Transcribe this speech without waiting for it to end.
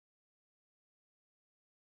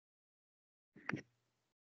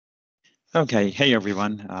Okay, hey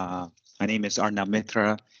everyone. My name is Arnab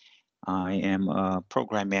Mitra. I am a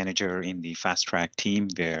program manager in the FastTrack team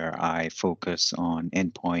where I focus on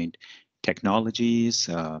endpoint technologies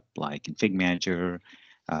like Config Manager,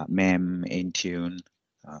 MEM, Intune,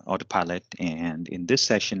 Autopilot. And in this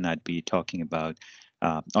session, I'd be talking about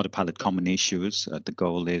Autopilot common issues. The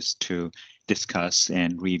goal is to discuss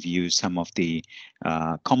and review some of the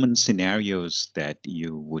common scenarios that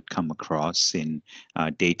you would come across in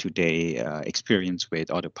day-to-day experience with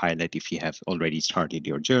Autopilot if you have already started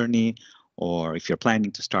your journey, or if you're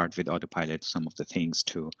planning to start with Autopilot, some of the things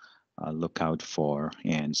to look out for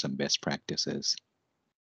and some best practices.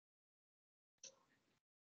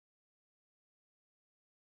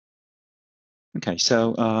 Okay,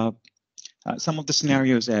 so some of the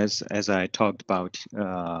scenarios as I talked about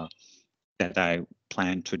that I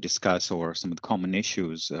plan to discuss, or some of the common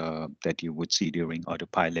issues that you would see during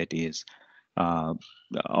Autopilot is uh,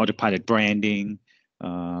 Autopilot branding.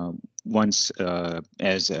 Uh, once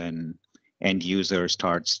as an end user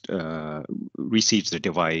starts receives the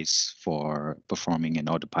device for performing an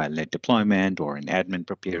Autopilot deployment, or an admin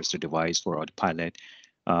prepares the device for Autopilot,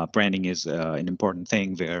 branding is an important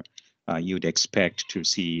thing where you'd expect to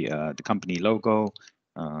see the company logo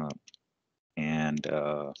uh, and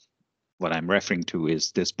what I'm referring to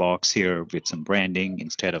is this box here with some branding.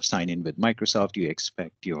 Instead of sign in with Microsoft, you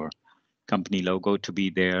expect your company logo to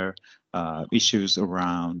be there. Issues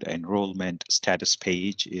around enrollment status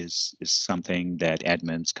page is something that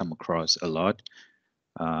admins come across a lot.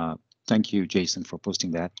 Uh, Thank you, Jason, for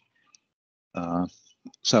posting that. Uh,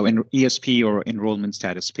 so in ESP, or enrollment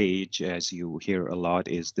status page, as you hear a lot,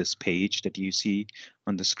 is this page that you see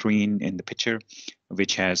on the screen in the picture,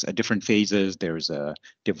 which has different phases. There's a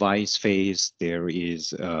device phase, there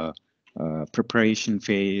is a preparation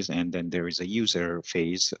phase, and then there is a user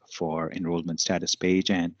phase for enrollment status page.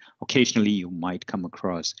 And occasionally you might come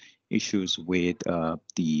across issues with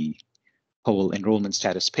the whole enrollment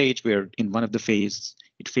status page, where in one of the phases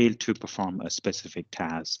it failed to perform a specific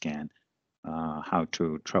task, and how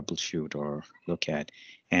to troubleshoot or look at,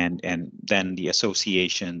 and then the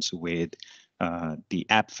associations with the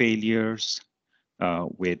app failures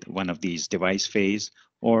with one of these device phase,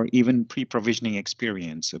 or even pre-provisioning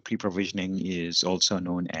experience. So pre-provisioning is also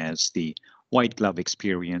known as the white glove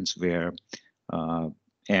experience, where uh,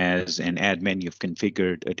 as an admin, you've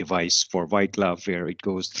configured a device for white glove where it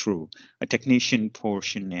goes through a technician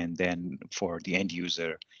portion and then for the end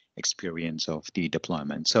user experience of the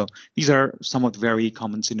deployment. So these are some of the very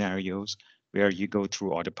common scenarios where you go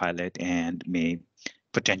through Autopilot and may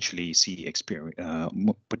potentially see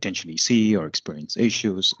or experience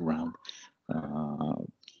issues uh,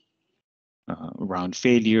 around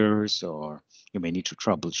failures, or you may need to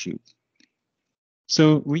troubleshoot.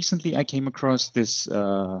 So recently I came across this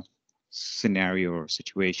scenario or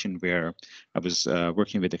situation where I was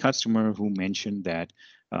working with a customer who mentioned that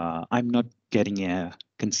I'm not getting a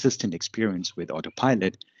consistent experience with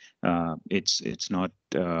Autopilot. It's not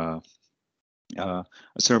a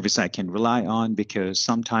service I can rely on, because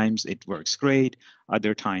sometimes it works great,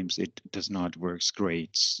 other times it does not work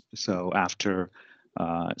great. So after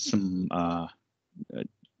some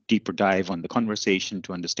deeper dive on the conversation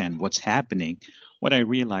to understand what's happening, what I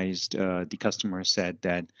realized, the customer said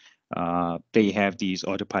that they have these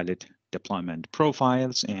Autopilot deployment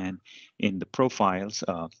profiles, and in the profiles,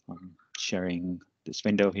 I'm sharing this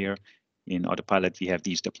window here. In Autopilot, we have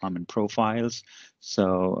these deployment profiles.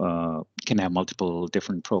 So you can have multiple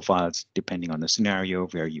different profiles depending on the scenario,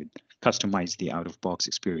 where you customize the out-of-box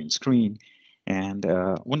experience screen. And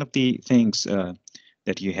one of the things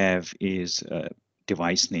that you have is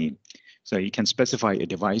device name. So you can specify a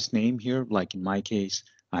device name here. Like in my case,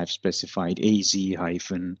 I've specified AZ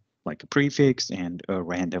hyphen, like a prefix, and a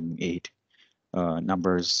random 8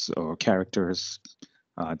 numbers or characters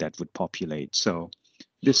that would populate. So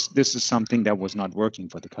this is something that was not working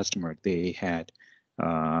for the customer. They had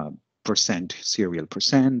percent serial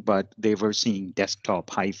percent, but they were seeing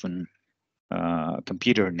desktop hyphen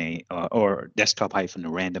computer name, or desktop hyphen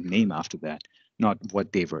a random name after that, not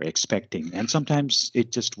what they were expecting. And sometimes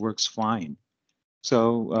it just works fine.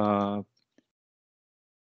 So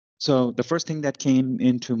so the first thing that came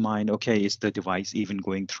into mind, okay, is the device even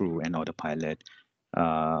going through an Autopilot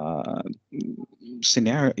uh,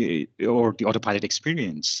 scenario, or the Autopilot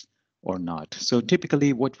experience or not? So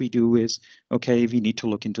typically what we do is, okay, we need to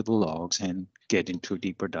look into the logs and get into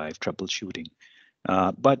deeper dive troubleshooting.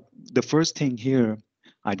 But the first thing here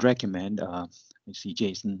I'd recommend, I see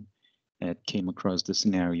Jason came across the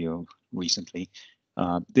scenario recently.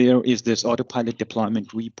 There is this Autopilot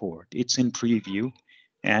deployment report. It's in preview,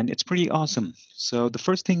 and it's pretty awesome. So the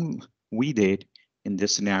first thing we did in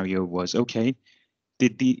this scenario was, okay,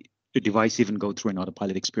 did the device even go through an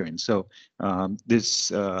autopilot experience? So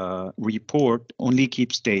this report only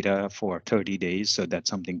keeps data for 30 days, so that's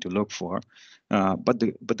something to look for. But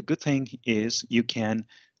the good thing is you can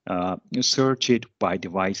search it by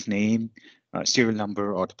device name, serial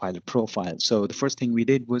number, autopilot profile. So the first thing we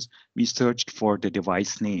did was we searched for the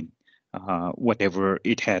device name. Whatever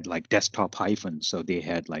it had, like desktop hyphen. So they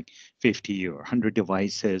had like 50 or 100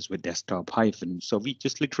 devices with desktop hyphen. So we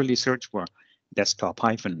just literally searched for desktop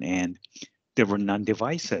hyphen, and there were none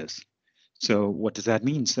devices. So what does that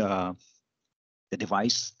mean? The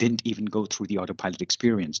device didn't even go through the autopilot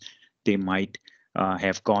experience. They might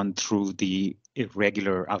have gone through the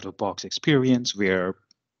irregular out-of-box experience where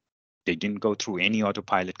they didn't go through any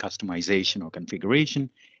autopilot customization or configuration,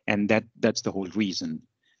 and that's the whole reason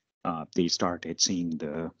they started seeing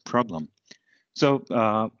the problem. So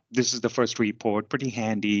this is the first report, pretty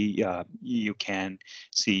handy. You can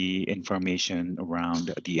see information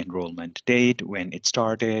around the enrollment date, when it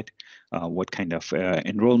started, what kind of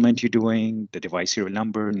enrollment you're doing, the device serial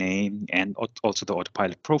number, name, and also the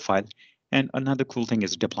autopilot profile. And another cool thing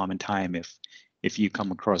is deployment time. If you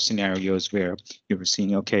come across scenarios where you're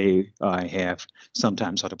seeing, okay, I have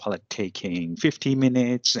sometimes autopilot taking 50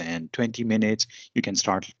 minutes and 20 minutes, you can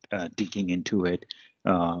start digging into it.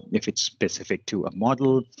 If it's specific to a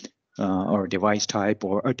model or a device type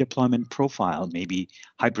or a deployment profile, maybe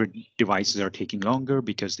hybrid devices are taking longer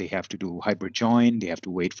because they have to do hybrid join, they have to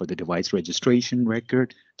wait for the device registration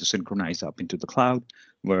record to synchronize up into the cloud,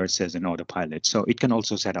 versus an autopilot. So it can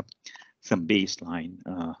also set up some baseline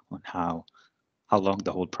on how long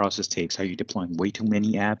the whole process takes. Are you deploying way too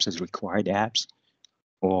many apps as required apps,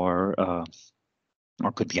 or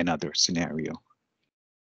could be another scenario?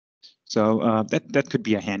 So that could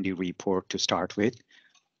be a handy report to start with.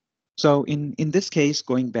 So in this case,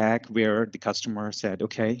 going back where the customer said,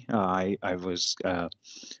 okay, I was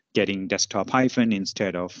getting desktop hyphen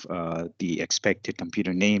instead of the expected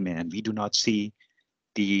computer name, and we do not see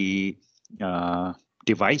the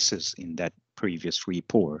devices in that previous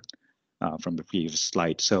report from the previous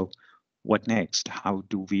slide. So what next? How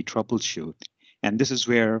do we troubleshoot? And this is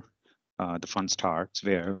where the fun starts,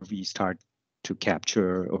 where we start to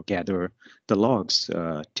capture or gather the logs.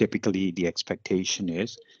 Typically, the expectation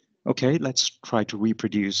is, okay, let's try to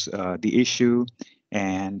reproduce the issue.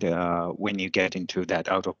 And when you get into that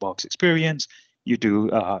out-of-box experience, you do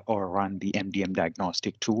or run the MDM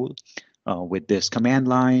diagnostic tool with this command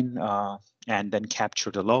line, and then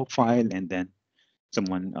capture the log file, and then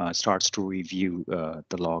someone starts to review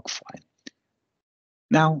the log file.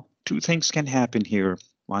 Now, two things can happen here.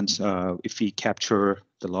 Once, if we capture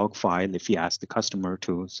the log file, if we ask the customer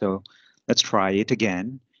to, so let's try it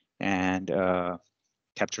again and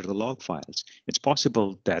capture the log files. It's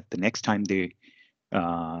possible that the next time they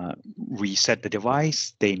reset the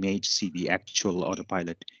device, they may see the actual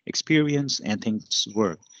autopilot experience and things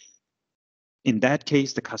work. In that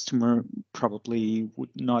case, the customer probably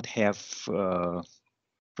would not have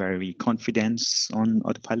very confidence on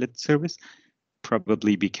autopilot service,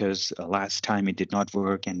 probably because last time it did not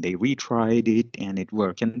work and they retried it and it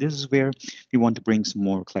worked. And this is where we want to bring some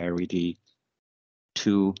more clarity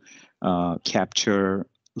to capture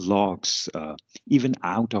logs even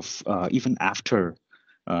after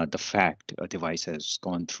the fact a device has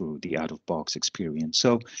gone through the out-of-box experience.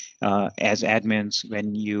 So as admins,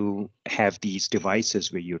 when you have these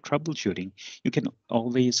devices where you're troubleshooting, you can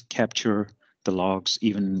always capture the logs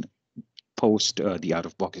even post the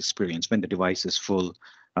out-of-box experience when the device is full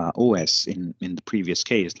OS. In the previous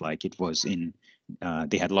case, like it was in,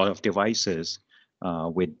 they had a lot of devices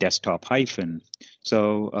with desktop hyphen.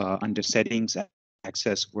 So under settings,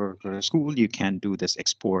 access worker school, you can do this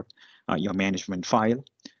export your management file,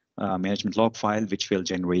 management log file, which will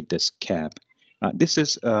generate this cap. This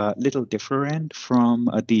is a little different from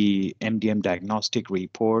the MDM diagnostic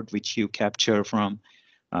report, which you capture from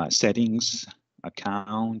settings,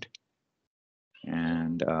 account,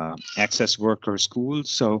 and access worker school.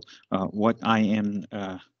 So what I am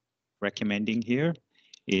recommending here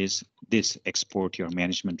is this export your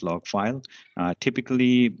management log file.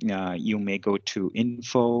 Typically, you may go to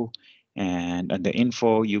info, and under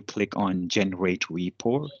info, you click on generate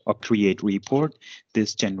report or create report.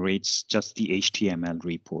 This generates just the HTML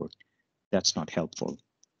report. That's not helpful.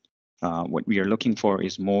 What we are looking for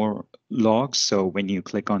is more logs. So when you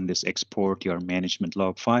click on this export your management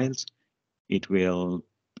log files, it will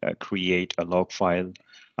create a log file,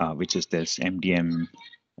 which is this MDM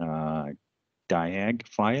diag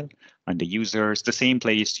file. Under users, the same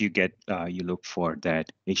place you get, you look for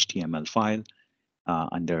that HTML file.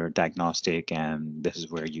 under diagnostic, and this is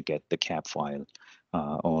where you get the CAP file,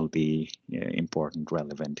 all the important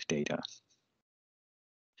relevant data.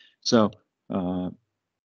 So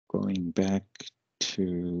going back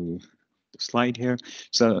to the slide here.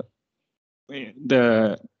 So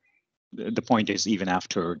the point is, even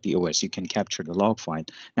after the OS, you can capture the log file.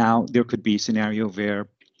 Now, there could be a scenario where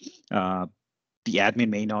the admin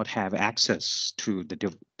may not have access to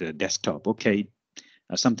the desktop. Okay,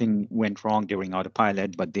 something went wrong during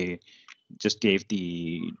Autopilot, but they just gave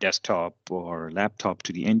the desktop or laptop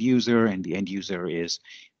to the end user, and the end user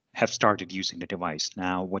have started using the device.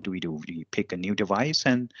 Now, what do? We pick a new device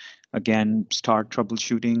and again start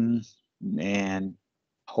troubleshooting, and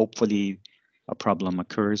hopefully a problem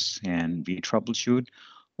occurs and we troubleshoot.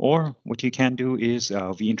 Or what you can do is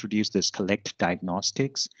we introduce this collect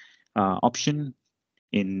diagnostics option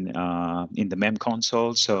in the MEM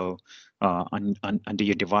console. So under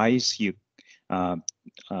your device, you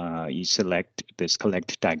select this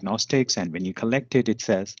collect diagnostics, and when you collect it, it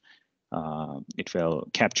says it will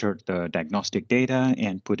capture the diagnostic data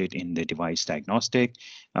and put it in the device diagnostic,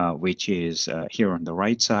 which is here on the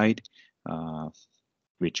right side,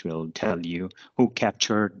 which will tell you who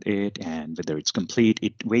captured it and whether it's complete.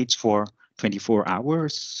 It waits for 24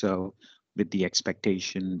 hours. So with the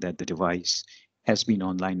expectation that the device has been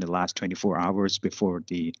online the last 24 hours before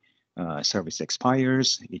the service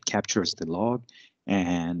expires, it captures the log,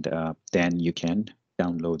 and then you can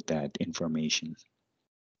download that information.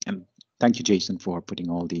 And thank you, Jason, for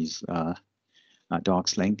putting all these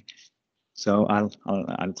docs link. So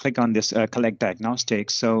I'll click on this collect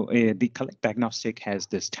diagnostics. So the collect diagnostic has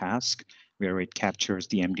this task where it captures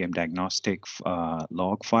the MDM diagnostic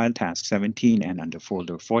log file, task 17, and under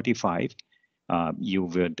folder 45, you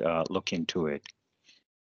would look into it.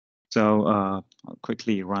 So I'll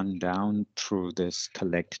quickly run down through this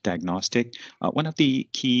collect diagnostic. One of the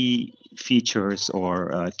key features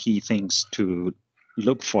or key things to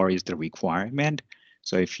look for is the requirement.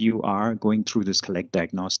 So if you are going through this collect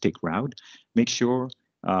diagnostic route, make sure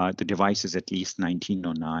the device is at least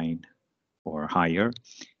 1909 or higher.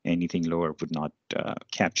 Anything lower would not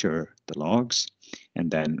capture the logs. And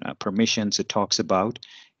then permissions it talks about.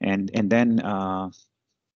 And then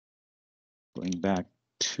going back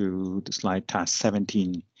to the slide, task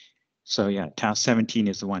 17. So yeah, task 17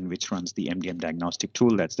 is the one which runs the MDM diagnostic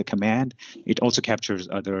tool. That's the command. It also captures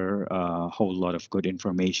other whole lot of good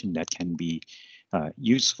information that can be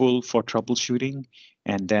useful for troubleshooting.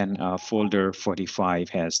 And then folder 45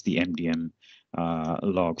 has the MDM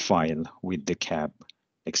log file with the CAB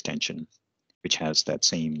extension, which has that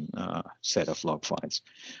same set of log files.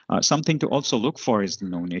 Something to also look for is the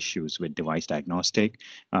known issues with device diagnostic.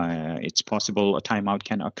 It's possible a timeout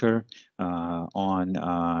can occur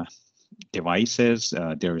on devices.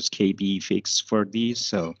 There is KB fix for these.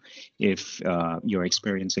 So if you're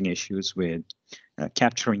experiencing issues with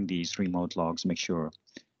capturing these remote logs, make sure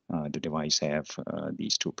the device have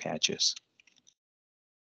these two patches.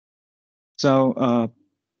 So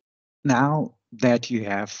now that you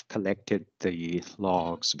have collected the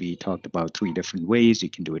logs, we talked about 3 different ways. You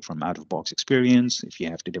can do it from out-of-box experience if you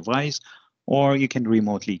have the device, or you can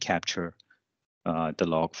remotely capture the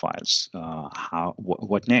log files.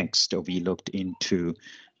 What next? We looked into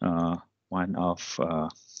one of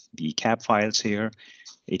the CAB files here.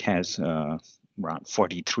 It has around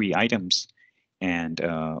 43 items, and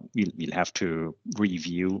we'll have to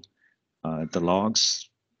review the logs.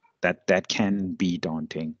 That can be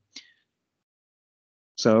daunting.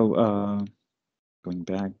 So going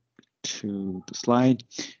back to the slide.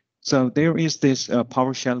 So there is this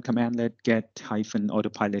PowerShell commandlet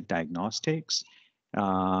get-autopilot diagnostics.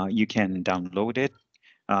 You can download it.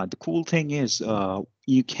 The cool thing is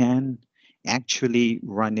you can actually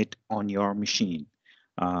run it on your machine.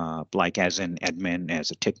 Like as an admin,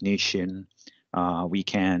 as a technician, we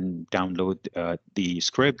can download the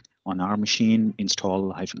script on our machine,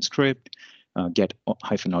 install -script, get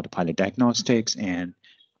 -autopilot diagnostics, and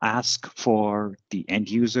ask for the end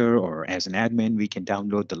user, or as an admin, we can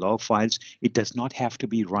download the log files. It does not have to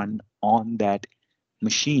be run on that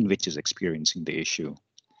machine which is experiencing the issue.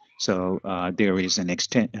 So there is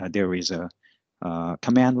a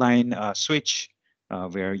command line switch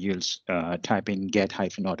where you'll type in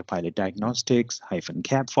get-autopilot diagnostics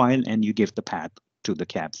 -CAB file, and you give the path to the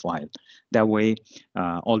CAB file. That way,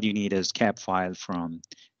 all you need is CAB file from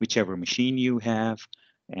whichever machine you have,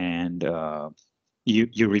 and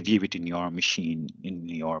you review it in your machine, in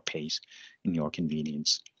your pace, in your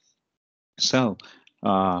convenience. So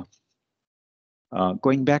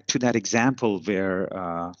going back to that example where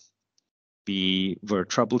we were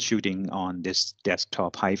troubleshooting on this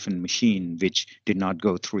desktop hyphen machine, which did not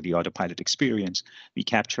go through the Autopilot experience. We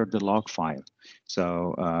captured the log file.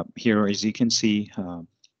 So here, as you can see,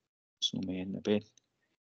 zoom in a bit.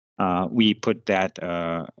 We put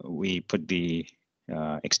the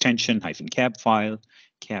extension -cab file,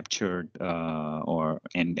 captured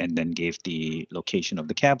and then gave the location of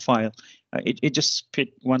the cab file. It just put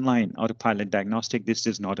one line: Autopilot diagnostic. This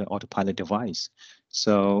is not an Autopilot device.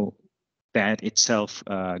 So that itself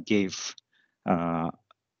gave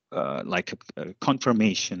like a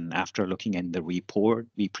confirmation after looking at the report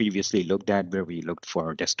we previously looked at, where we looked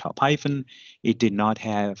for desktop hyphen. It did not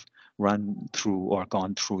have run through or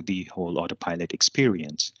gone through the whole Autopilot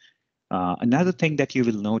experience. Another thing that you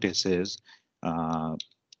will notice is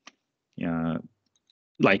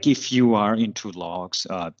like if you are into logs,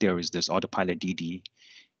 there is this Autopilot DDS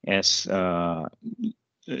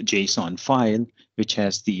JSON file, which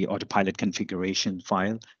has the Autopilot configuration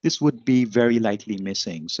file. This would be very likely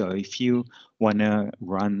missing. So if you want to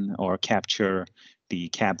run or capture the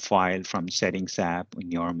cab file from settings app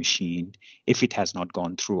in your machine, if it has not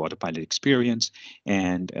gone through Autopilot experience,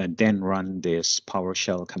 and then run this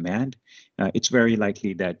PowerShell command, it's very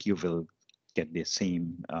likely that you will get the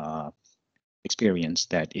same experience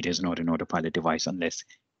that it is not an Autopilot device, unless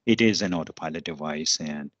it is an Autopilot device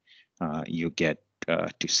and you get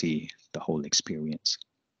to see the whole experience.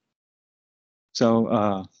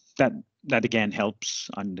 So that again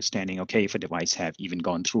helps understanding, okay, if a device have even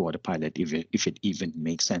gone through Autopilot, if it even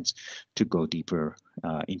makes sense to go deeper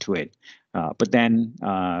into it. But then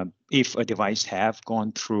if a device have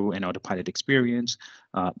gone through an Autopilot experience,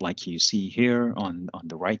 like you see here on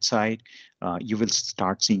the right side, you will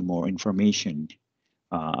start seeing more information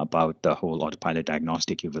about the whole Autopilot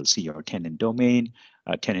diagnostic. You will see your tenant domain,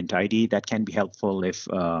 tenant ID. That can be helpful if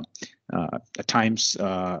at times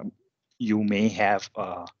you may have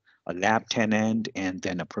a lab tenant and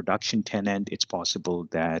then a production tenant. It's possible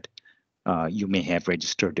that you may have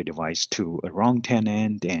registered the device to a wrong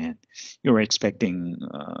tenant and you're expecting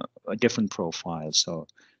a different profile. So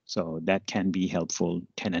that can be helpful,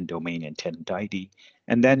 tenant domain and tenant ID.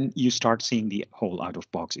 And then you start seeing the whole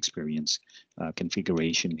out-of-box experience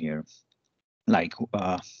configuration here, like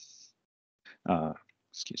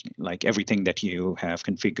excuse me, like everything that you have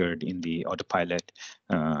configured in the Autopilot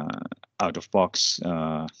out-of-box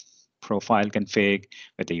profile config,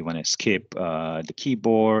 whether you want to skip the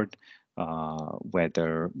keyboard,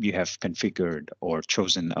 whether you have configured or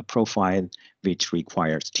chosen a profile which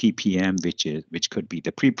requires TPM, which could be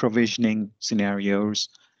the pre-provisioning scenarios,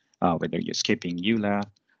 whether you're skipping EULA.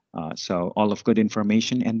 So all of good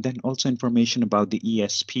information, and then also information about the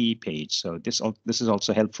ESP page. So this is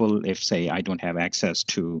also helpful if, say, I don't have access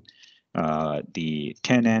to the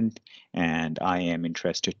tenant and I am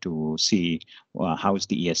interested to see how is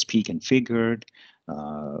the ESP configured,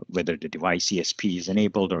 whether the device ESP is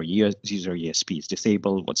enabled or user ESP is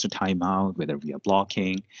disabled, what's the timeout, whether we are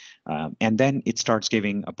blocking. And then it starts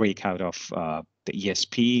giving a breakout of the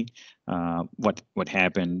ESP, what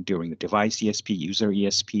happened during the device ESP, user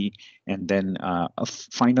ESP, and then a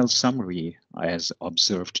final summary as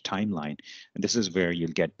observed timeline. And this is where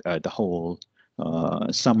you'll get the whole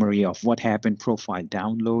summary of what happened, profile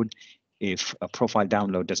download. If a profile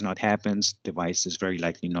download does not happen, device is very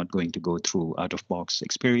likely not going to go through out-of-box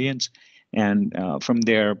experience. And from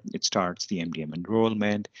there, it starts the MDM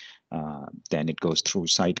enrollment. Then it goes through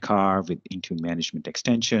Sidecar with Intune Management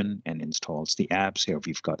Extension and installs the apps. Here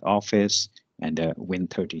we've got Office and a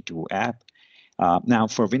Win32 app. Now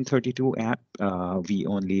for Win32 app, we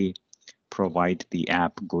only provide the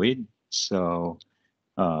app GUID. So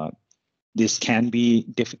this can be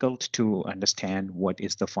difficult to understand what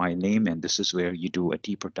is the file name, and this is where you do a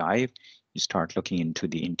deeper dive. You start looking into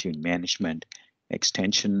the Intune Management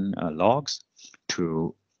Extension logs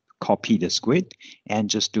to copy this GUID and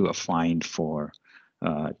just do a find for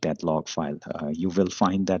that log file. You will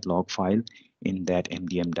find that log file in that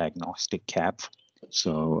MDM diagnostic cap.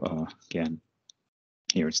 So again,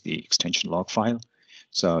 here's the extension log file.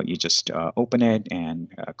 So you just open it and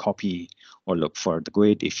copy or look for the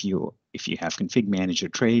GUID. If you have config manager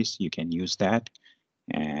trace, you can use that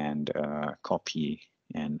and copy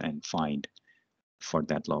and find for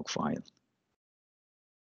that log file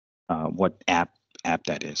what app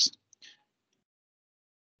that is.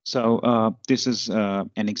 So this is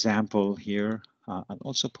an example here. I'll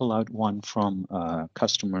also pull out one from a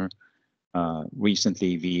customer.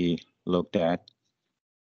 Recently, we looked at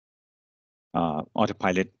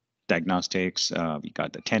Autopilot diagnostics. We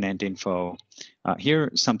got the tenant info.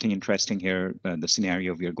 Here, something interesting here. The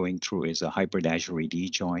scenario we are going through is a hybrid Azure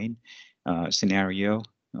AD join scenario.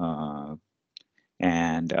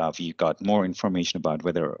 And we got more information about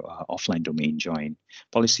whether offline domain join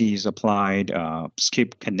policy is applied.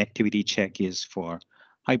 Skip connectivity check is for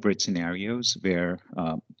hybrid scenarios where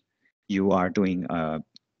you are doing a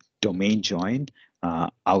domain join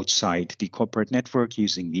outside the corporate network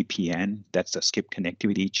using VPN. That's the skip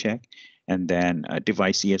connectivity check. And then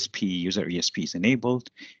device ESP, user ESP is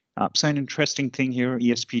enabled. So an interesting thing here,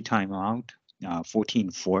 ESP timeout,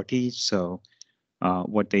 1440. So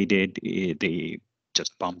what they did, they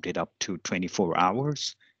just bumped it up to 24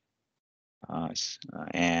 hours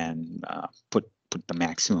and put the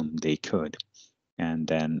maximum they could, and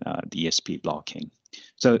then the ESP blocking.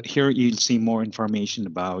 So here you'll see more information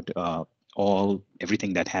about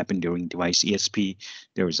everything that happened during device ESP.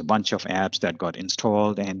 There was a bunch of apps that got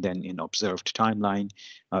installed, and then in observed timeline,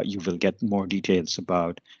 you will get more details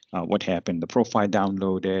about what happened. The profile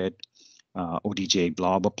downloaded, ODJ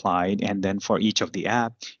blob applied, and then for each of the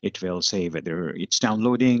app, it will say whether it's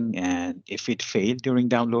downloading and if it failed during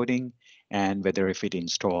downloading, and whether if it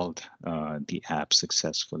installed the app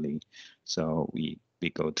successfully. So we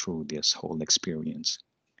go through this whole experience.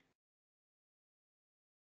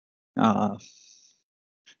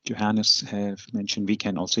 Johannes have mentioned we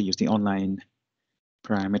can also use the online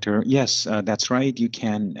parameter. Yes, that's right. You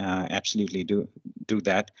can absolutely do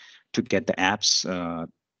that to get the apps.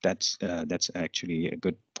 That's actually a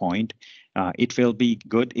good point. It will be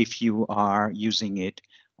good if you are using it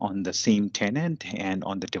on the same tenant and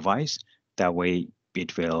on the device. That way,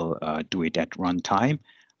 it will do it at runtime.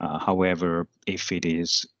 However, if it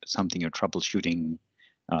is something you're troubleshooting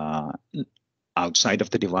outside of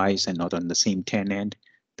the device and not on the same tenant,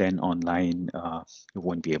 then online you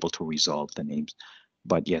won't be able to resolve the names.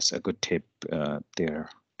 But yes, a good tip there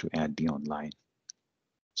to add the online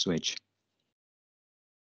switch.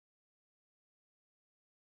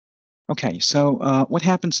 Okay, so what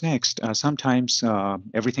happens next? Sometimes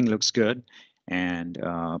everything looks good and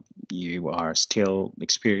you are still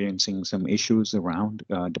experiencing some issues around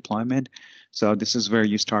deployment. So this is where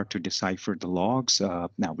you start to decipher the logs.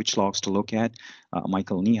 Now, which logs to look at?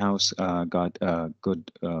 Michael Niehaus got a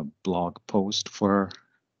good blog post for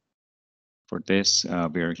this,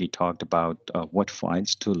 where he talked about what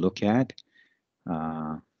files to look at.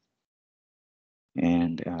 Yeah,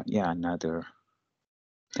 another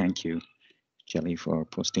thank you, Jelly, for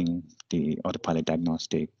posting the Autopilot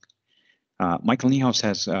diagnostic. Michael Niehaus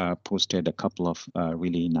has posted a couple of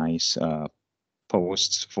really nice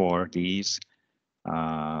posts for these,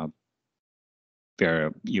 where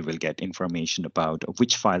you will get information about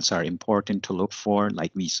which files are important to look for.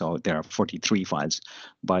 Like we saw, there are 43 files,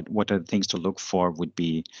 but what are the things to look for would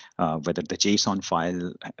be whether the JSON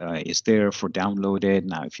file is there for downloaded.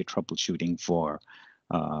 Now, if you're troubleshooting for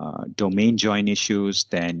domain join issues,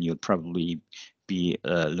 then you'll probably be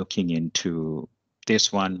looking into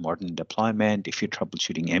this one, modern deployment. If you're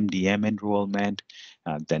troubleshooting MDM enrollment,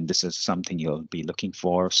 then this is something you'll be looking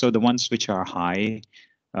for. So the ones which are high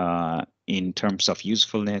in terms of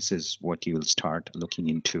usefulness is what you'll start looking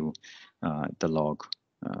into the log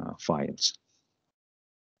files.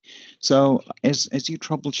 So as you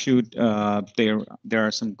troubleshoot, there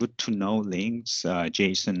are some good to know links.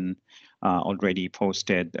 Jason already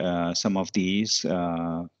posted some of these,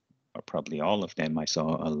 or probably all of them. I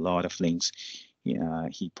saw a lot of links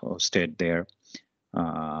he posted there.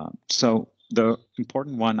 So the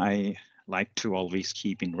important one I like to always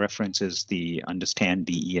keep in reference is the understand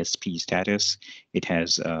the ESP status. It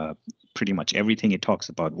has pretty much everything. It talks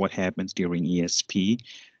about what happens during ESP.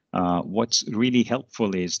 What's really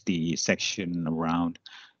helpful is the section around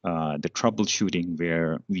the troubleshooting,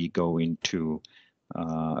 where we go into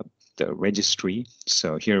the registry.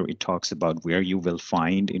 So here it talks about where you will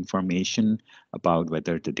find information about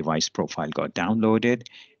whether the device profile got downloaded,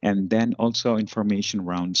 and then also information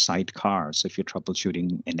around sidecars. So if you're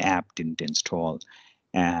troubleshooting an app didn't install,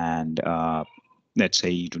 and let's say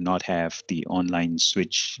you do not have the online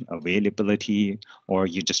switch availability, or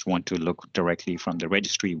you just want to look directly from the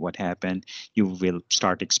registry what happened, you will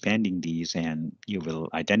start expanding these and you will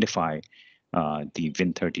identify the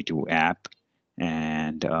Win32 app.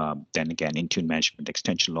 And then again, Intune Management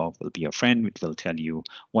Extension Log will be a friend. It will tell you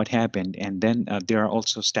what happened. And then there are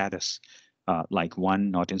also status, like one,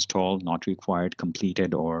 not installed, not required,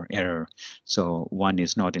 completed, or error. So one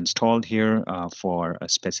is not installed here for a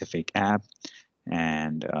specific app.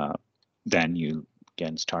 And then you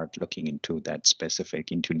can start looking into that specific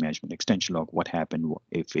Intune Management Extension Log, what happened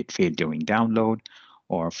if it failed during download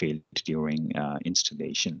or failed during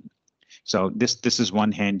installation. So this is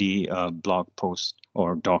one handy blog post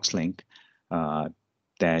or docs link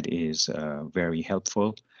that is very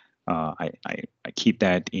helpful. I keep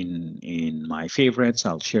that in my favorites.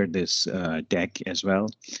 I'll share this deck as well.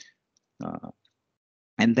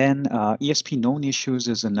 And then ESP known issues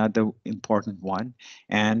is another important one,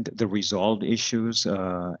 and the resolved issues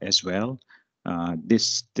as well.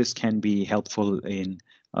 This can be helpful in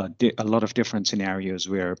a lot of different scenarios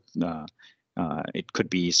where it could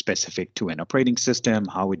be specific to an operating system,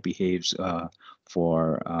 how it behaves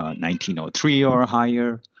for 1903 or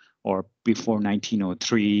higher, or before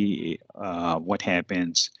 1903, what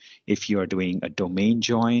happens if you are doing a domain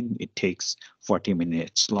join. It takes 40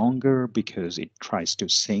 minutes longer because it tries to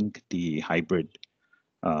sync the hybrid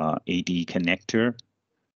AD connector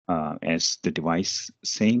as the device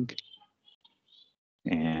sync.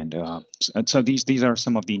 And so these are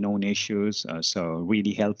some of the known issues. So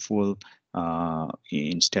really helpful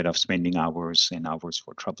instead of spending hours and hours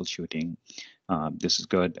for troubleshooting. This is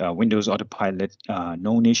good. Windows Autopilot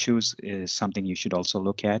known issues is something you should also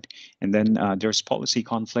look at. And then there's policy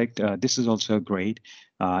conflict. This is also great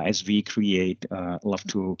as we love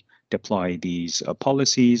to deploy these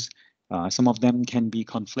policies. Some of them can be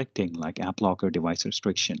conflicting, like app locker device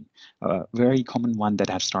restriction. Very common one that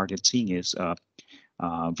I've started seeing is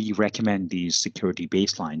we recommend these security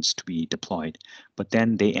baselines to be deployed, but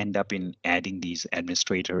then they end up in adding these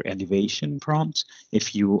administrator elevation prompts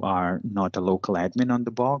if you are not a local admin on the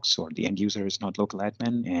box or the end user is not local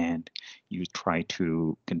admin and you try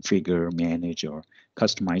to configure, manage, or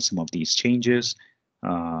customize some of these changes.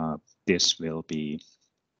 This will be,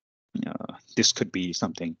 this could be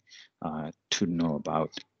something to know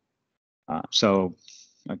about. So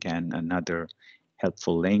again, another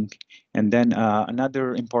helpful link. And then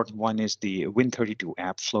another important one is the Win32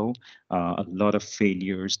 app flow. A lot of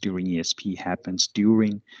failures during ESP happens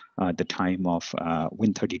during the time of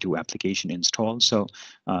Win32 application install. So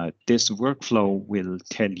this workflow will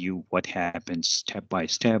tell you what happens step by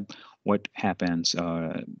step. What happens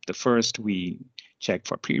the first we check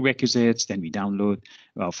for prerequisites, then we download,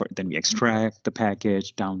 then we extract the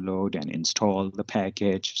package, download and install the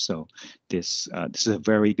package. So this is a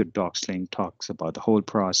very good docs link, talks about the whole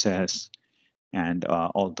process and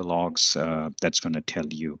all the logs that's going to tell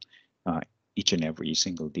you each and every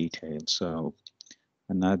single detail. So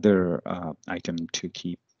another item to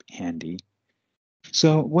keep handy.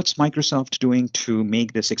 So what's Microsoft doing to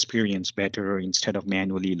make this experience better instead of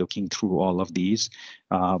manually looking through all of these?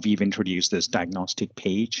 We've introduced this diagnostic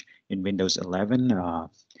page in Windows 11.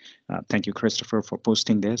 Thank you, Christopher, for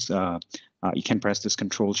posting this. You can press this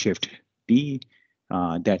Control-Shift-D.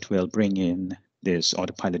 That will bring in this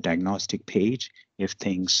Autopilot diagnostic page. If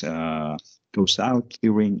things go south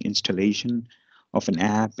during installation of an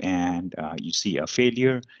app and you see a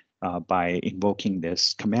failure, by invoking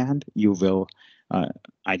this command, you will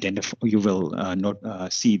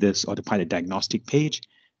see this Autopilot diagnostic page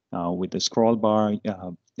with the scroll bar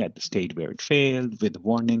at the state where it failed with the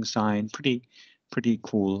warning sign. Pretty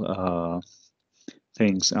cool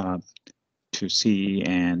things to see,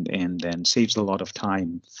 and then saves a lot of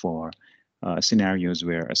time for scenarios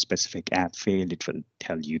where a specific app failed. It will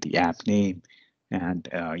tell you the app name, and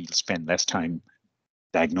you'll spend less time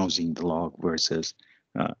diagnosing the log versus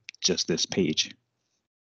just this page.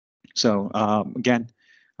 So again,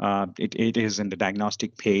 it is in the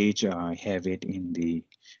diagnostic page. I have it in the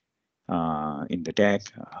deck.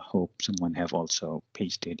 I hope someone have also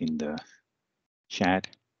pasted in the chat.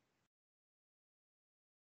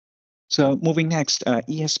 So moving next,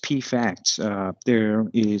 ESP facts. There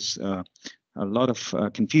is a lot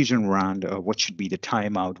of confusion around what should be the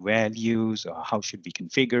timeout values, how should we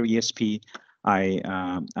configure ESP.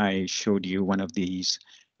 I showed you one of these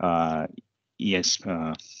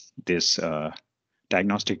this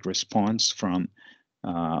diagnostic response from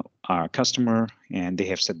our customer, and they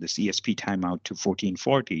have set this ESP timeout to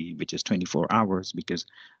 1440, which is 24 hours, because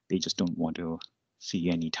they just don't want to see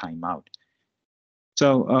any timeout.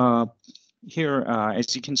 So here,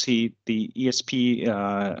 as you can see, the ESP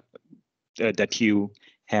that you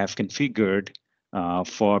have configured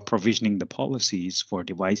for provisioning the policies for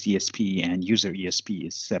device ESP and user ESP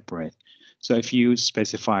is separate. So if you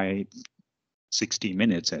specify 60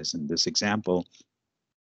 minutes, as in this example,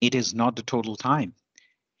 it is not the total time.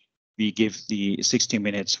 We give the 60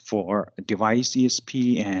 minutes for device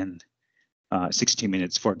ESP and 60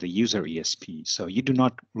 minutes for the user ESP. So you do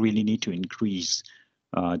not really need to increase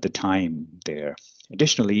the time there.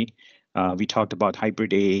 Additionally, we talked about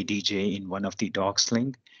hybrid AADJ in one of the docs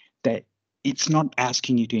link, that it's not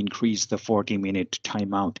asking you to increase the 40-minute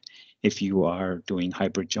timeout if you are doing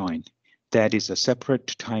hybrid join. That is a separate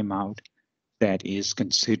timeout that is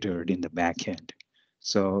considered in the backend.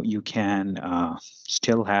 So you can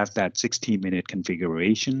still have that 60-minute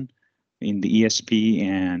configuration in the ESP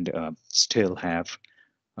and still have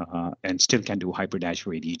and still can do hybrid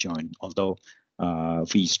Azure AD join. Although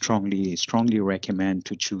we strongly recommend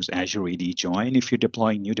to choose Azure AD join if you're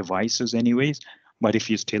deploying new devices anyways. But if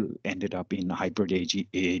you still ended up in a hybrid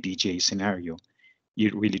ADJ scenario,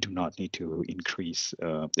 you really do not need to increase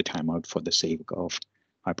the timeout for the sake of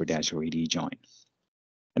hybrid Azure AD join.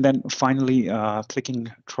 And then finally, clicking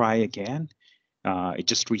try again, it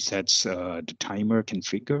just resets the timer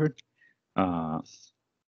configured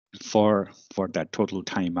for that total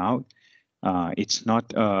timeout. It's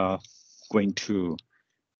not going to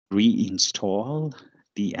reinstall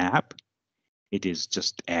the app. It is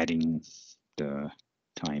just adding the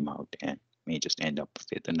timeout and may just end up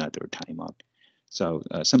with another timeout. So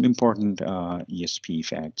some important ESP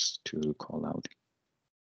facts to call out.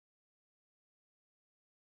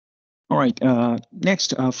 All right,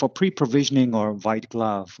 next for pre-provisioning or white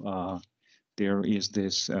glove, there is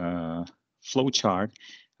this flowchart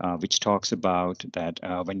which talks about that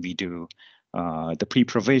when we do the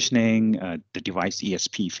pre-provisioning, the device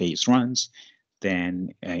ESP phase runs,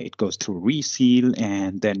 then it goes through reseal,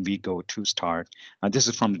 and then we go to start. This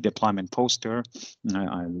is from the deployment poster.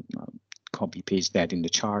 I'll copy paste that in the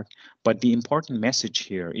chart. But the important message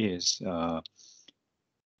here is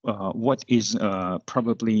what is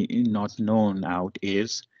probably not known out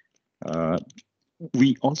is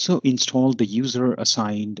we also install the user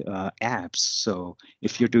assigned apps. So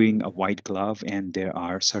if you're doing a white glove and there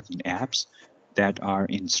are certain apps that are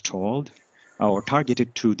installed or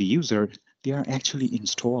targeted to the user, they are actually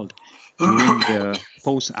installed during the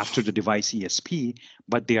post after the device ESP,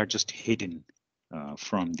 but they are just hidden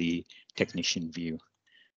from the technician view.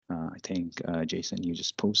 I think, Jason, you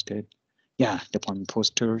just posted. Yeah, deployment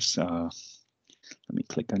posters. Let me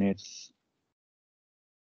click on it.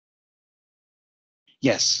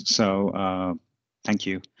 Yes, so thank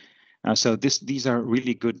you. So these are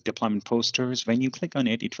really good deployment posters. When you click on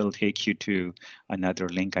it, it will take you to another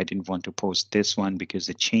link. I didn't want to post this one because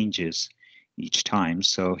it changes each time.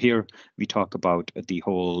 So here we talk about the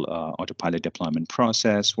whole Autopilot deployment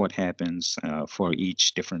process, what happens for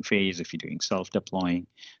each different phase if you're doing self-deploying.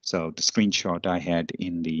 So the screenshot I had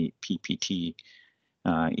in the PPT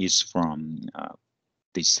is from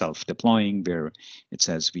the self-deploying, where it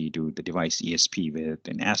says we do the device ESP with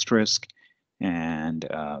an asterisk, and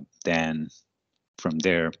then from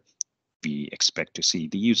there we expect to see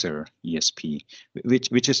the user ESP,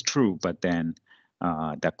 which is true, but then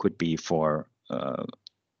that could be for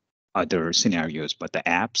other scenarios. But the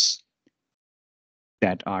apps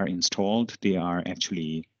that are installed,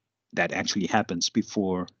 that actually happens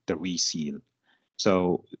before the reseal.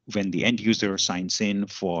 So when the end user signs in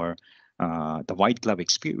for the white glove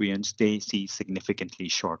experience, they see significantly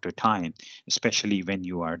shorter time, especially when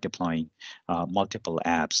you are deploying multiple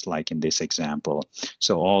apps, like in this example.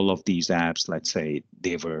 So all of these apps, let's say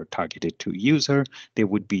they were targeted to user, they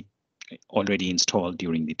would be already installed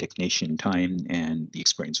during the technician time, and the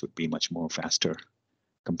experience would be much more faster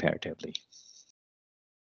comparatively.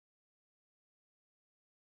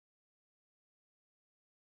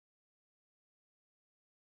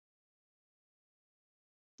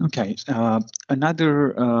 Okay,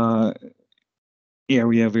 another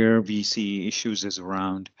area where we see issues is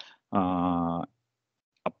around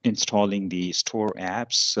installing the store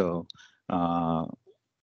apps. So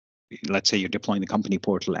let's say you're deploying the company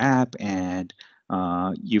portal app and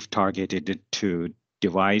you've targeted it to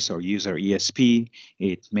device or user ESP.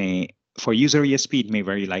 It may, for user ESP, it may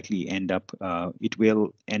very likely end up, it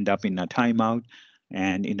will end up in a timeout.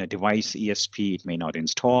 And in a device ESP, it may not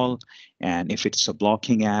install. And if it's a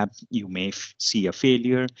blocking app, you may see a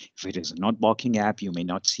failure. If it is a not blocking app, you may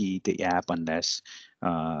not see the app unless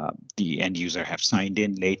the end user have signed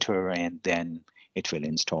in later, and then it will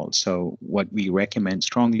install. So what we recommend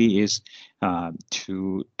strongly is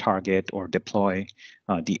to target or deploy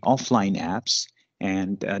the offline apps.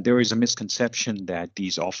 And there is a misconception that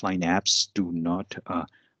these offline apps do not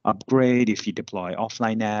upgrade. If you deploy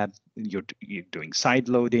offline app, you're doing side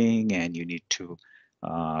loading and you need to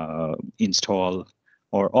install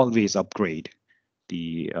or always upgrade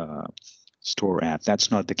the store app. That's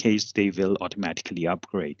not the case. They will automatically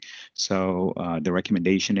upgrade. So the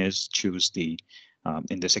recommendation is choose the,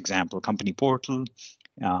 in this example, company portal.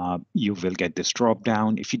 You will get this drop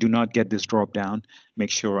down. If you do not get this drop down, make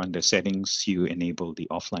sure under settings you enable the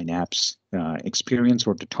offline apps experience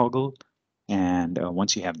or the toggle. And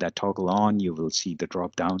once you have that toggle on, you will see the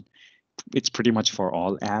drop down. It's pretty much for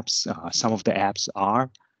all apps. Some of the apps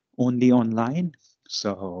are only online.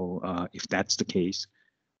 So if that's the case,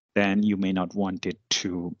 then you may not want it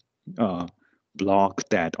to block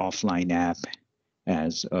that offline app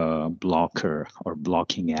as a blocker or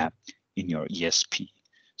blocking app in your ESP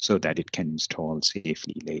so that it can install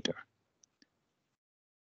safely later.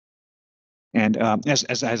 And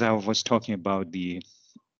as I was talking about the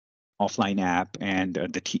offline app and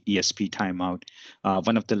the ESP timeout,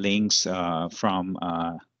 one of the links from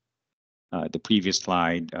the previous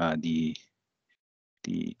slide, the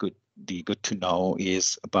good to know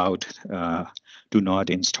is about do not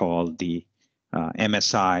install the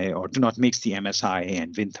MSI or do not mix the MSI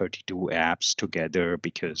and Win32 apps together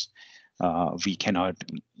because we cannot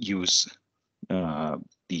use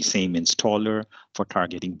the same installer for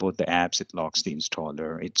targeting both the apps. It locks the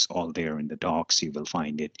installer. It's all there in the docs. You will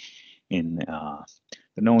find it in the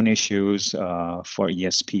known issues for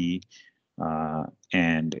ESP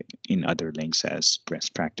and in other links as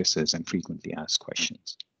best practices and frequently asked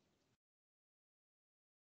questions.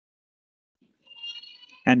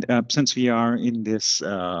 And since we are in this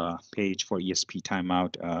page for ESP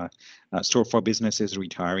timeout, Store for Business is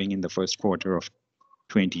retiring in the first quarter of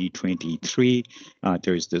 2023.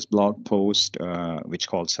 There is this blog post which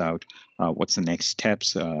calls out what's the next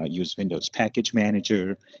steps. Use Windows Package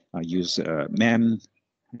Manager, use MEM,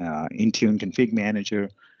 Intune Config Manager,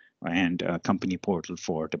 and company portal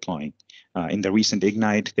for deploying. In the recent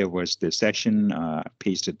Ignite, there was this session,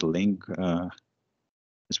 pasted the link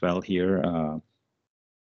as well here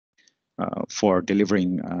for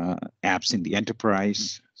delivering apps in the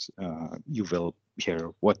enterprise. You will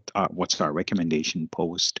hear what's our recommendation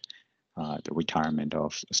post the retirement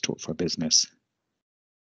of Store for Business.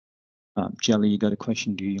 Jelly, you got a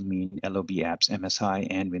question. Do you mean LOB apps, MSI,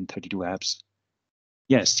 and Win32 apps?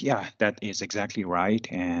 Yes, yeah, that is exactly right.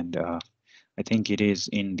 And I think it is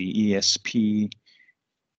in the ESP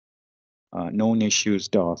known issues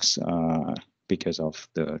docs because of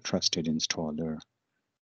the trusted installer.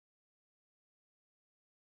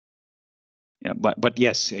 Yeah, but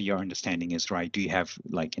yes, your understanding is right. Do you have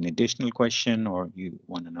like an additional question or you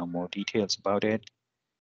want to know more details about it?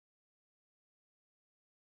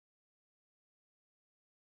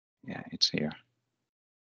 Yeah, it's here.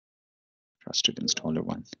 Trusted installer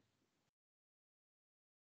one.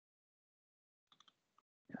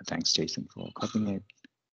 Yeah, thanks, Jason, for copying it.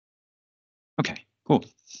 Okay, cool.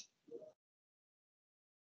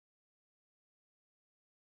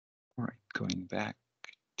 All right, going back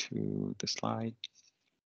to the slide.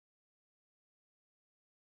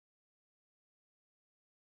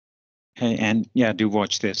 Hey, and yeah, do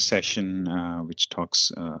watch this session, which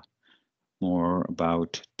talks more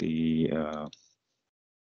about the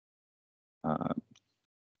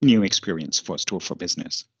new experience for Store for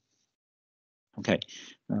Business. Okay,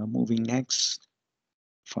 moving next,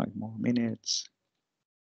 5 more minutes.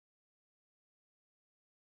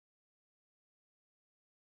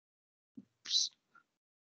 Oops.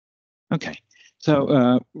 Okay,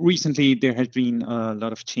 so recently there has been a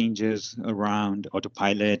lot of changes around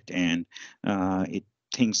Autopilot and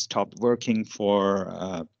things stopped working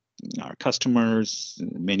for our customers.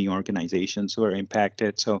 Many organizations were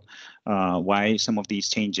impacted. So why some of these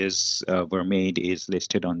changes were made is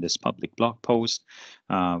listed on this public blog post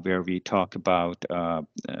where we talk about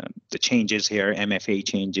the changes here, MFA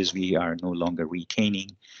changes. We are no longer retaining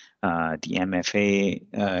the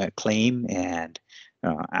MFA claim, and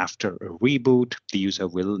after a reboot, the user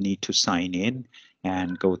will need to sign in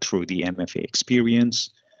and go through the MFA experience.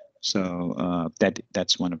 So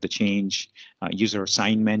that's one of the change. User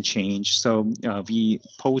assignment change. So we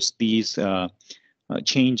post these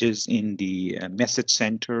changes in the message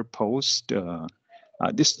center post.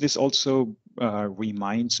 This also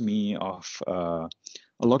reminds me of a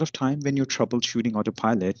lot of time when you're troubleshooting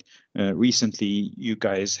Autopilot. Recently, you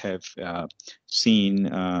guys have seen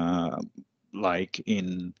like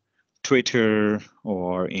in Twitter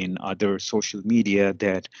or in other social media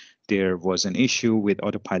that there was an issue with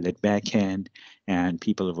Autopilot backend and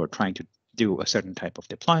people were trying to do a certain type of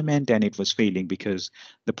deployment and it was failing because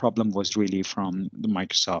the problem was really from the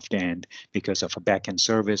Microsoft end because of a backend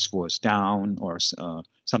service was down or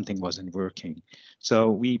something wasn't working.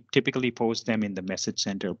 So we typically post them in the message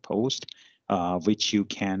center post, which you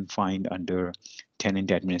can find under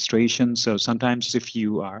tenant administration. So sometimes if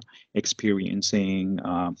you are experiencing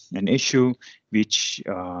an issue which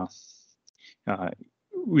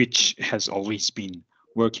has always been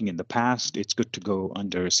working in the past, it's good to go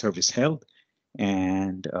under service health.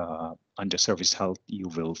 And under service health, you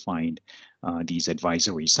will find these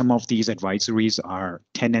advisories. Some of these advisories are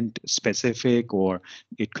tenant specific, or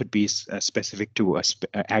it could be specific to a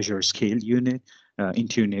Azure scale unit.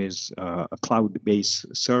 Intune is a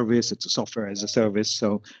cloud-based service. It's a software as a service.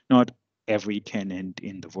 So not every tenant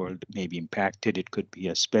in the world may be impacted. It could be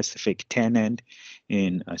a specific tenant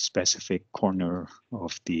in a specific corner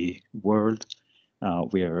of the world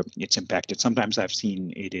where it's impacted. Sometimes I've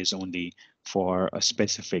seen it is only for a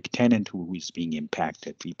specific tenant who is being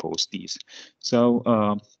impacted. We post these.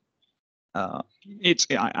 So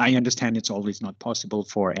I understand it's always not possible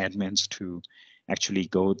for admins to actually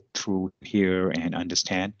go through here and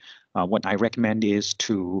understand. What I recommend is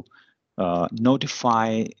to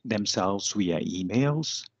notify themselves via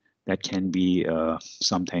emails. That can be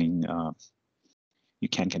something you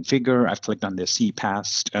can configure. I've clicked on the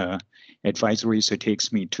CPast advisory, so it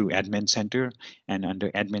takes me to Admin Center. And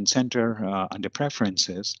under Admin Center, under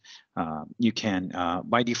Preferences, you can,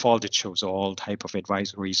 by default, it shows all type of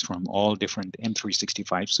advisories from all different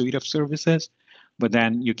M365 suite of services. But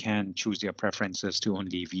then you can choose your preferences to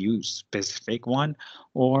only view specific one,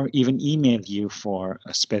 or even email you for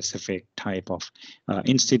a specific type of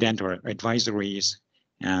incident or advisories,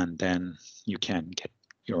 and then you can get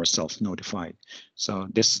yourself notified. So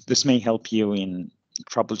this may help you in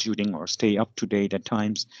troubleshooting or stay up to date at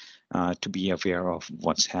times to be aware of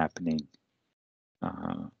what's happening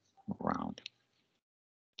around.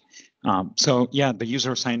 So yeah, the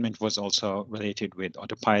user assignment was also related with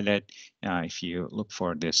Autopilot. If you look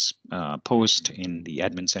for this post in the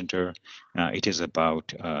Admin Center, it is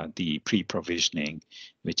about the pre-provisioning,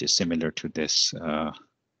 which is similar to this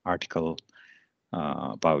article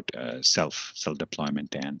about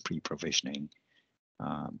self-deployment and pre-provisioning.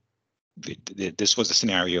 This was a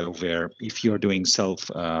scenario where if you're doing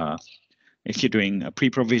if you're doing a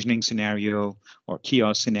pre-provisioning scenario or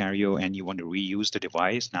kiosk scenario and you want to reuse the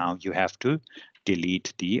device, now you have to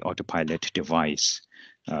delete the Autopilot device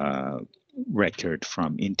record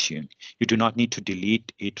from Intune. You do not need to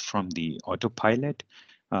delete it from the Autopilot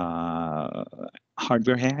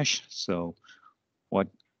hardware hash. So what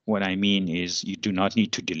I mean is you do not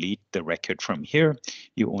need to delete the record from here.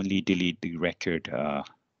 You only delete the record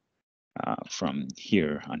from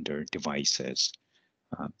here under devices.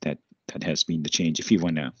 That has been the change. If you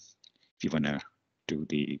wanna do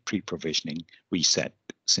the pre-provisioning reset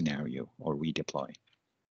scenario or redeploy.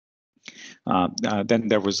 Then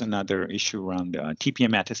there was another issue around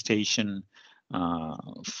TPM attestation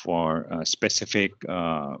for specific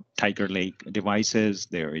Tiger Lake devices.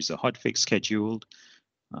 There is a hotfix scheduled.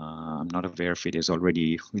 I'm not aware if it is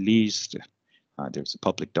already released. There's a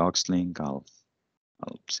public docs link. I'll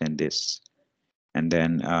send this. And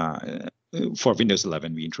then for Windows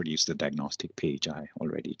 11, we introduced the diagnostic page I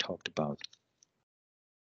already talked about.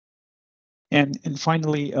 And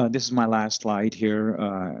finally, this is my last slide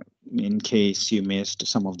here. In case you missed,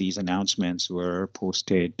 some of these announcements were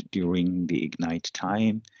posted during the Ignite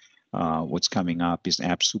time. What's coming up is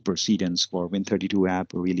app supersedence for Win32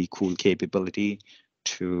 app, a really cool capability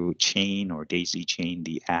to chain or daisy chain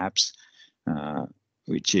the apps,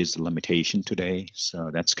 which is a limitation today. So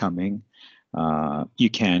that's coming. You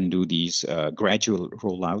can do these gradual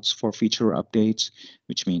rollouts for feature updates,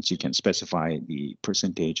 which means you can specify the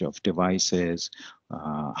percentage of devices,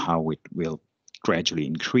 how it will gradually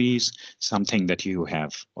increase. Something that you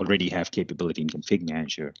already have capability in Config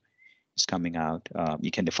Manager is coming out.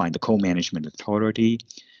 You can define the co-management authority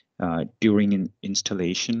during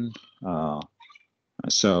installation.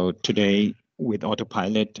 So today with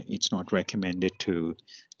Autopilot, it's not recommended to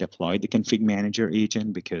deploy the config manager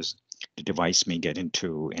agent because the device may get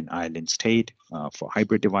into an island state for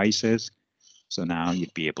hybrid devices. So now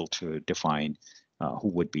you'd be able to define who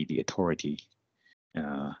would be the authority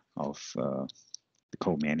of the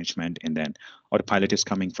co-management. And then Autopilot is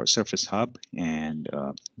coming for Surface Hub, and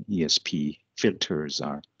ESP filters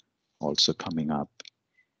are also coming up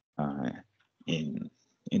in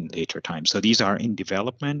later time. So these are in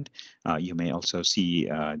development. You may also see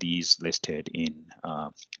these listed in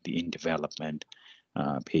the in development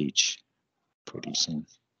page pretty soon.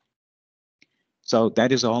 So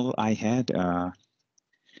that is all I had.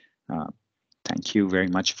 Thank you very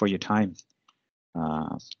much for your time.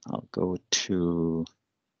 I'll go to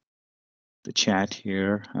the chat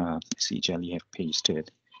here. See, Jelly have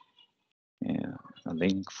pasted a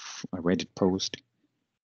link, a Reddit post.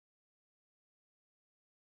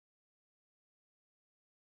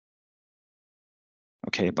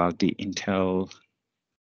 Okay, about the Intel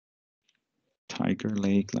Tiger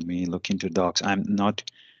Lake. Let me look into docs. I'm not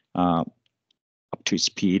up to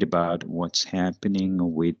speed about what's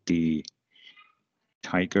happening with the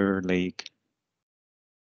Tiger Lake.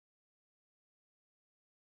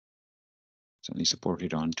 It's only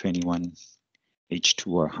supported on 21H2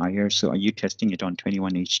 or higher. So are you testing it on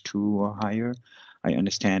 21H2 or higher? I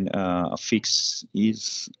understand a fix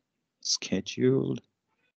is scheduled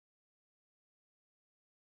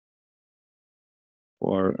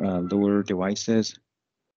for lower devices.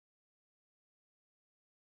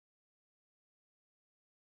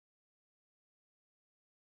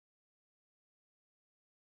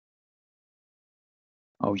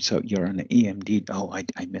 Oh, so you're on the AMD. Oh,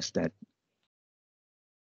 I missed that.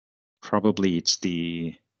 Probably it's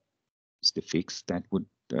the fix that would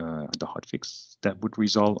the hot fix that would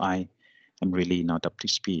resolve. I'm really not up to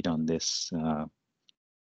speed on this.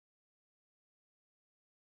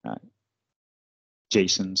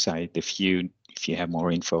 Jason side, if you have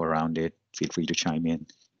more info around it, feel free to chime in.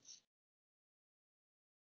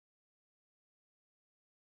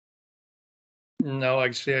 No,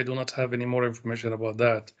 actually, I do not have any more information about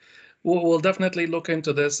that. We'll definitely look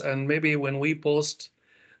into this, and maybe when we post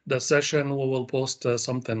the session, we will post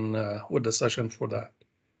something with the session for that.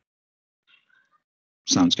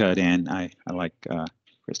 Sounds good, and I like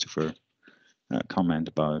Christopher comment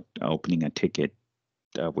about opening a ticket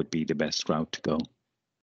would be the best route to go.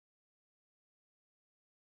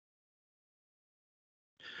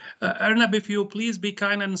 Arnab, if you please be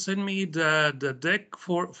kind and send me the deck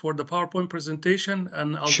for the PowerPoint presentation,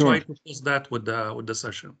 and I'll Sure. try to post that with the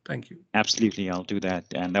session. Thank you. Absolutely, I'll do that,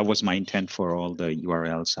 and that was my intent for all the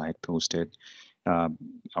URLs I posted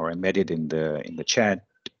or embedded in the chat,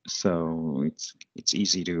 so it's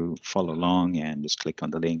easy to follow along and just click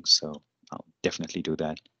on the link. So I'll definitely do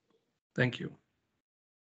that. Thank you.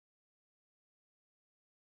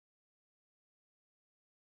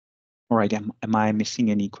 All right, am I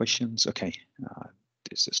missing any questions? Okay,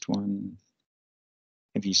 there's just one.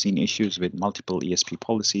 Have you seen issues with multiple ESP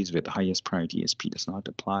policies with the highest priority ESP does not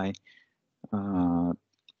apply?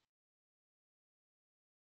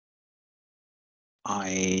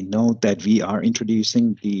 I know that we are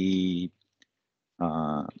introducing the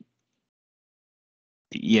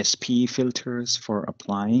ESP filters for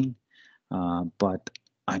applying, but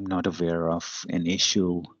I'm not aware of an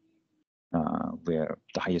issue where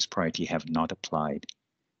the highest priority have not applied.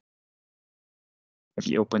 Have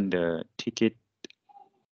you opened the ticket?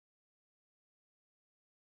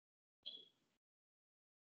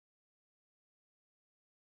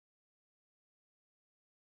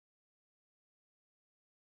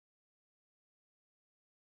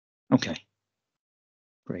 Okay,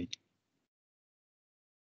 great.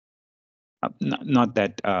 Not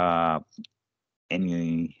that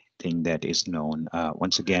anything that is known.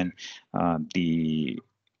 Once again, the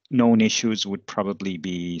known issues would probably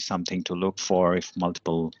be something to look for if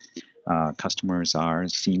multiple customers are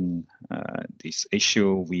seeing this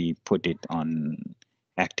issue. We put it on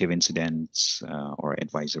active incidents or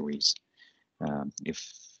advisories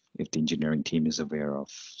if the engineering team is aware of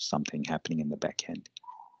something happening in the back end.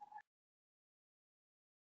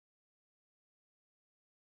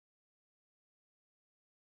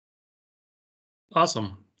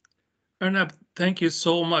 Awesome. Arnab, thank you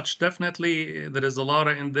so much. Definitely, there is a lot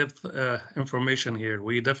of in-depth information here.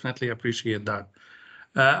 We definitely appreciate that.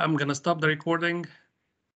 I'm going to stop the recording.